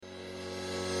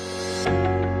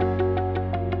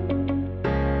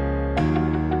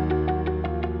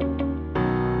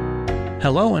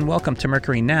Hello and welcome to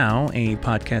Mercury Now, a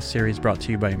podcast series brought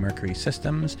to you by Mercury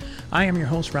Systems. I am your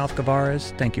host, Ralph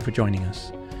Gavares. Thank you for joining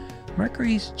us.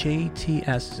 Mercury's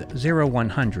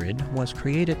JTS0100 was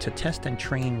created to test and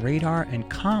train radar and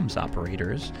comms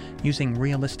operators using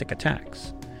realistic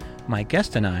attacks. My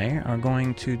guest and I are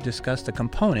going to discuss the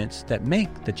components that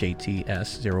make the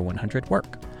JTS0100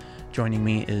 work. Joining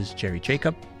me is Jerry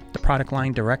Jacob, the product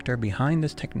line director behind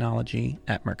this technology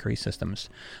at Mercury Systems.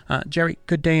 Jerry,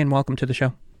 good day and welcome to the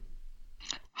show.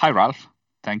 Hi, Ralph.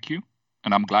 Thank you,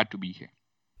 and I'm glad to be here.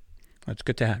 It's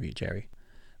good to have you, Jerry.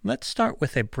 Let's start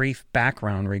with a brief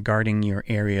background regarding your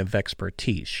area of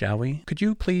expertise, shall we? Could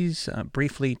you please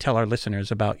briefly tell our listeners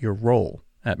about your role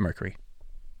at Mercury?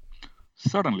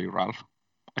 Certainly, Ralph.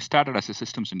 I started as a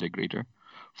systems integrator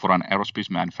for an aerospace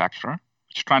manufacturer,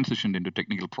 which transitioned into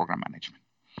technical program management.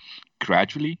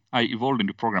 Gradually, I evolved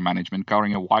into program management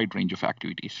covering a wide range of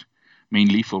activities,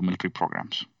 mainly for military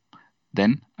programs.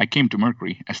 Then I came to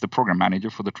Mercury as the program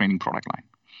manager for the training product line.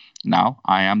 Now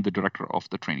I am the director of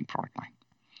the training product line.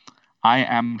 I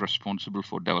am responsible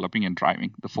for developing and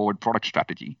driving the forward product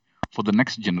strategy for the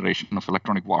next generation of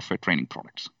electronic warfare training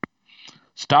products.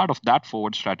 Start of that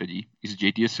forward strategy is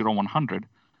JTS0100,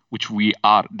 which we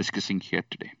are discussing here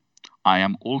today. I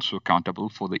am also accountable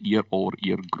for the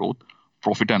year-over-year growth,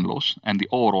 profit and loss, and the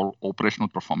overall operational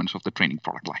performance of the training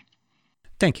product line.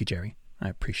 Thank you, Jerry. I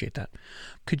appreciate that.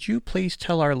 Could you please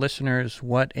tell our listeners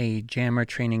what a jammer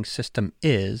training system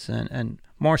is, and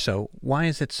more so, why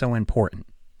is it so important?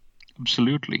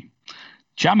 Absolutely.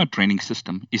 Jammer training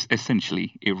system is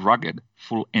essentially a rugged,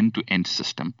 full end-to-end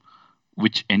system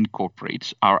which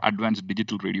incorporates our advanced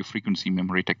digital radio frequency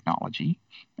memory technology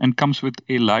and comes with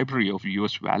a library of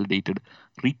US-validated,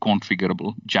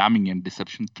 reconfigurable jamming and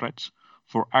deception threats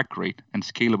for accurate and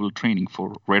scalable training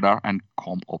for radar and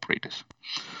comm operators.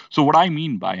 So what I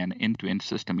mean by an end-to-end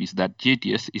system is that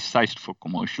JTS is sized for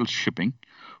commercial shipping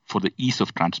for the ease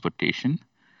of transportation.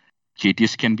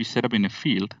 JTS can be set up in a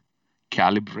field,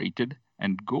 calibrated,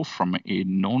 and go from a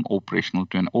non-operational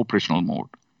to an operational mode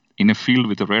in a field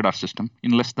with a radar system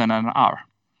in less than an hour.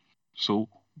 So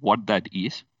what that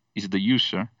is the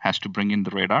user has to bring in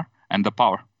the radar and the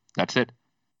power. That's it.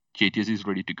 JTS is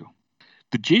ready to go.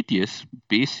 The JTS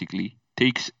basically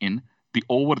takes in the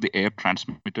over-the-air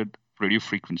transmitted radio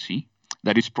frequency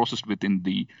that is processed within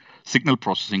the signal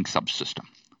processing subsystem.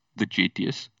 The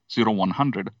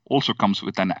JTS0100 also comes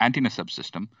with an antenna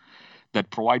subsystem that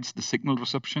provides the signal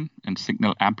reception and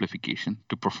signal amplification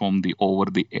to perform the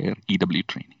over-the-air EW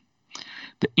training.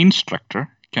 The instructor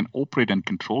can operate and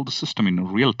control the system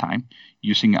in real time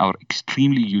using our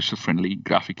extremely user-friendly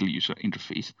graphical user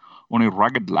interface on a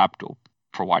rugged laptop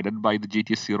provided by the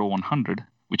JTS0100,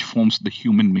 which forms the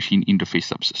human-machine interface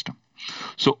subsystem.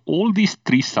 So all these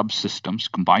three subsystems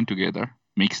combined together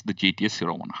makes the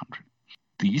JTS0100.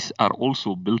 These are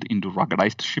also built into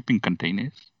ruggedized shipping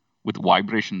containers with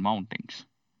vibration mountings.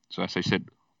 So as I said,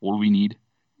 all we need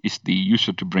is the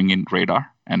user to bring in radar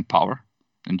and power,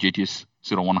 and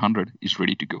JTS0100 is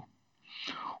ready to go.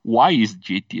 Why is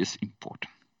JTS important?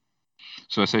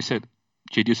 So as I said,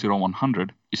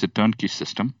 JTS0100 is a turnkey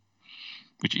system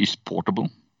which is portable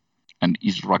and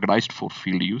is ruggedized for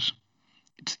field use.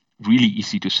 It's really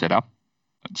easy to set up.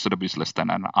 The setup is less than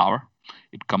an hour.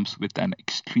 It comes with an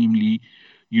extremely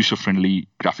user-friendly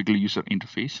graphical user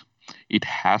interface. It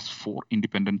has 4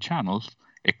 independent channels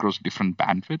across different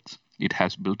bandwidths. It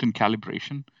has built-in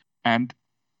calibration. And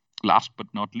last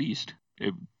but not least,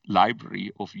 a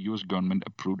library of US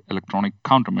government-approved electronic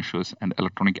countermeasures and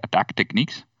electronic attack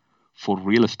techniques for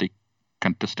realistic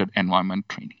contested environment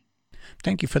training.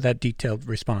 Thank you for that detailed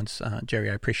response,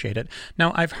 Jerry. I appreciate it.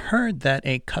 Now, I've heard that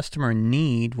a customer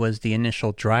need was the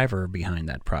initial driver behind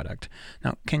that product.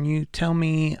 Now, can you tell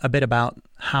me a bit about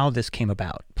how this came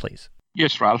about, please?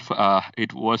 Yes, Ralph.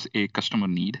 It was a customer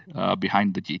need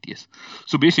behind the JTS.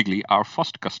 So basically, our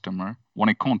first customer won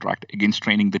a contract against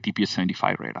training the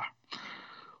TPS-75 radar.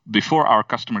 Before our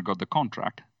customer got the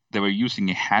contract, they were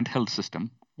using a handheld system,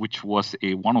 which was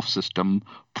a one-off system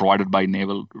provided by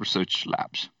Naval Research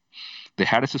Labs. They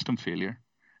had a system failure,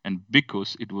 and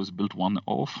because it was built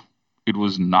one-off, it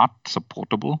was not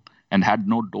supportable and had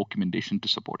no documentation to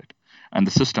support it, and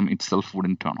the system itself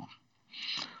wouldn't turn on.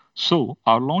 So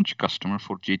our launch customer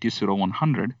for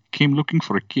JTS0100 came looking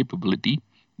for a capability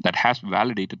that has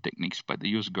validated techniques by the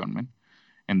US government,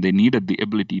 and they needed the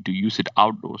ability to use it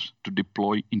outdoors to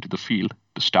deploy into the field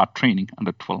to start training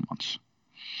under 12 months.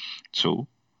 So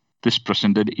this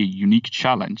presented a unique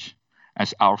challenge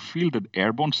as our fielded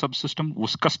airborne subsystem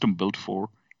was custom built for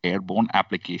airborne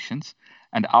applications,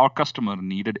 and our customer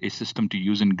needed a system to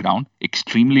use in ground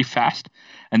extremely fast,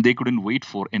 and they couldn't wait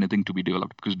for anything to be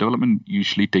developed because development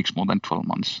usually takes more than 12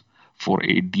 months for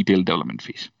a detailed development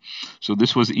phase. So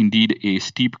this was indeed a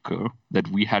steep curve that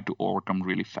we had to overcome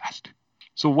really fast.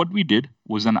 So what we did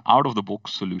was an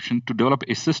out-of-the-box solution to develop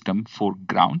a system for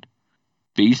ground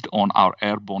based on our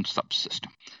airborne subsystem.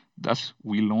 Thus,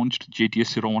 we launched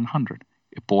JTS0100,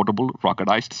 a portable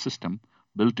ruggedized system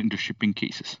built into shipping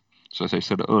cases. So as I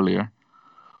said earlier,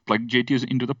 plug JTS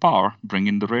into the power, bring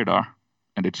in the radar,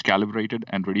 and it's calibrated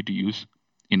and ready to use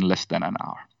in less than an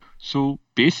hour. So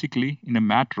basically, in a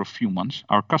matter of few months,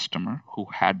 our customer, who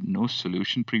had no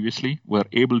solution previously, were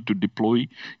able to deploy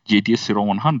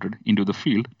JTS0100 into the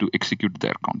field to execute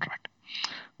their contract.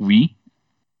 We,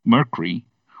 Mercury,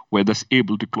 were thus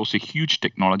able to close a huge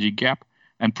technology gap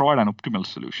and provide an optimal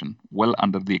solution well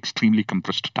under the extremely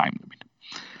compressed time limit.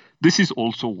 This is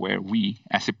also where we,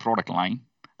 as a product line,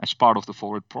 as part of the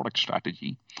forward product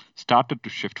strategy, started to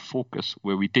shift focus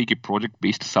where we take a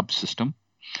project-based subsystem,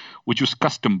 which was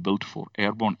custom built for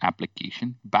airborne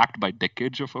application, backed by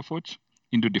decades of efforts,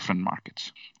 into different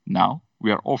markets. Now,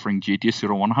 we are offering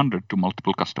JTS0100 to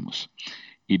multiple customers.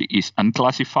 It is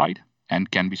unclassified and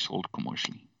can be sold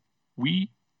commercially. We,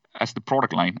 as the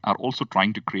product line, are also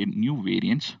trying to create new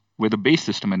variants where the base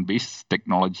system and base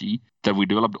technology that we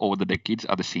developed over the decades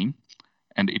are the same,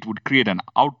 and it would create an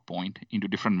out point into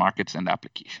different markets and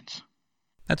applications.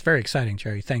 That's very exciting,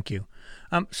 Jerry. Thank you.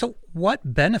 So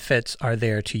what benefits are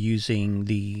there to using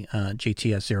the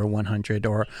JTS0100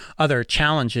 or other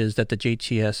challenges that the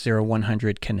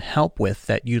JTS0100 can help with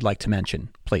that you'd like to mention,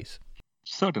 please?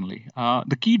 Certainly.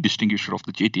 The key distinguisher of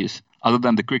the JTS, other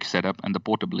than the quick setup and the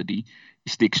portability,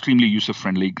 is the extremely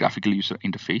user-friendly graphical user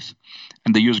interface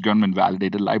and the US government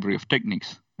validated library of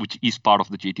techniques, which is part of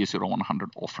the JTS0100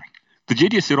 offering. The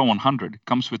JTS0100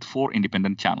 comes with 4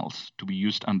 independent channels to be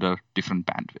used under different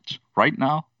bandwidths. Right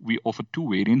now, we offer 2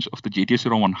 variants of the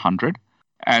JTS0100,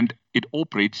 and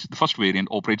the first variant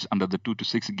operates under the 2 to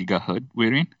 6 gigahertz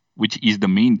variant, which is the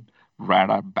main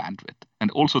radar bandwidth.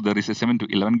 And also there is a 7 to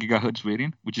 11 gigahertz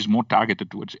variant, which is more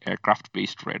targeted towards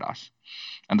aircraft-based radars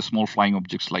and the small flying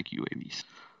objects like UAVs.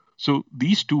 So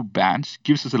these 2 bands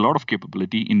gives us a lot of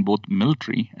capability in both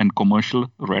military and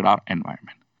commercial radar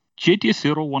environment.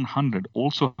 JTS0100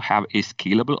 also have a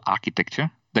scalable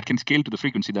architecture that can scale to the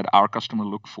frequency that our customer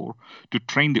look for to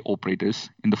train the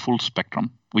operators in the full spectrum,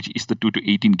 which is the 2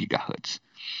 to 18 gigahertz.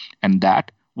 And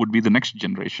that would be the next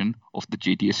generation of the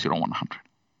JTS0100.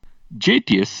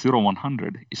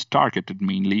 JTS0100 is targeted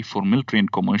mainly for military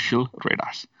and commercial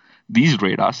radars. These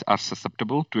radars are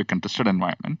susceptible to a contested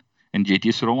environment, and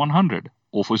JTS0100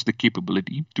 offers the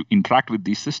capability to interact with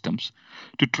these systems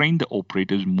to train the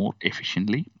operators more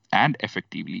efficiently and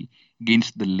effectively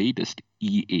against the latest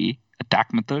EA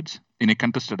attack methods in a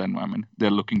contested environment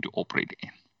they're looking to operate in.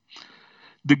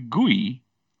 The GUI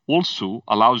also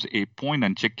allows a point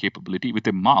and check capability with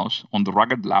a mouse on the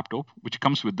rugged laptop, which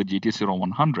comes with the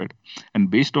JTS0100. And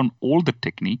based on all the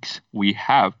techniques we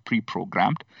have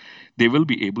pre-programmed, they will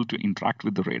be able to interact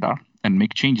with the radar and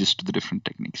make changes to the different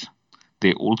techniques.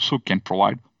 They also can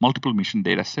provide multiple mission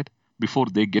data set before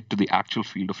they get to the actual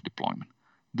field of deployment.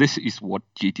 This is what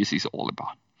JTS is all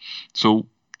about. So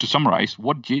to summarize,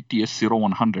 what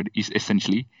JTS0100 is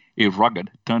essentially a rugged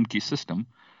turnkey system,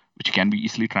 which can be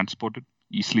easily transported,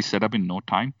 easily set up in no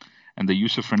time, and the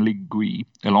user-friendly GUI,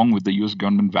 along with the US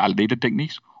government validated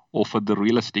techniques, offer the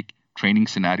realistic training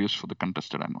scenarios for the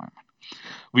contested environment.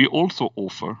 We also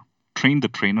offer train the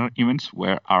trainer events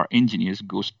where our engineers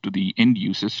goes to the end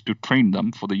users to train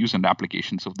them for the use and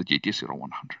applications of the JTS0100.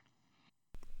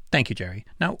 Thank you, Jerry.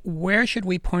 Now, where should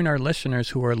we point our listeners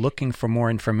who are looking for more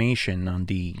information on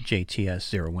the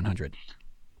JTS0100?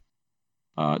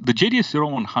 The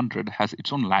JTS0100 has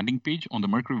its own landing page on the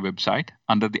Mercury website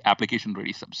under the application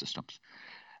ready subsystems.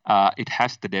 It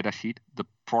has the data sheet, the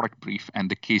product brief, and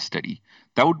the case study.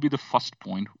 That would be the first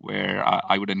point where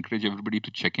I would encourage everybody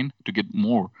to check in to get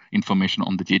more information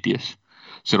on the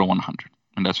JTS0100.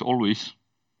 And as always,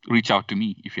 reach out to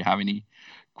me if you have any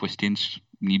questions,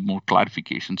 need more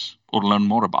clarifications, or learn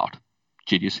more about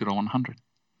JTS0100.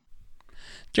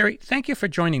 Jerry, thank you for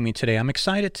joining me today. I'm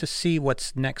excited to see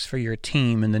what's next for your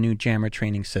team in the new jammer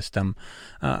training system.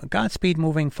 Godspeed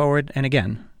moving forward. And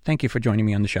again, thank you for joining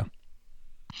me on the show.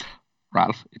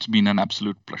 Ralph, it's been an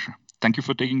absolute pleasure. Thank you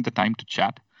for taking the time to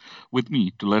chat with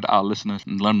me to let our listeners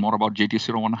learn more about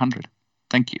JTS0100.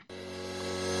 Thank you.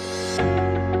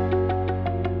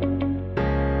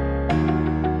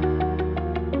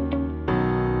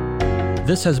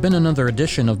 This has been another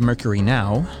edition of Mercury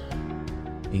Now,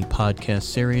 a podcast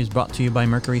series brought to you by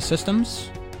Mercury Systems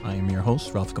I am your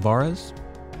host, Ralph Gavares,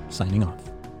 signing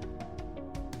off.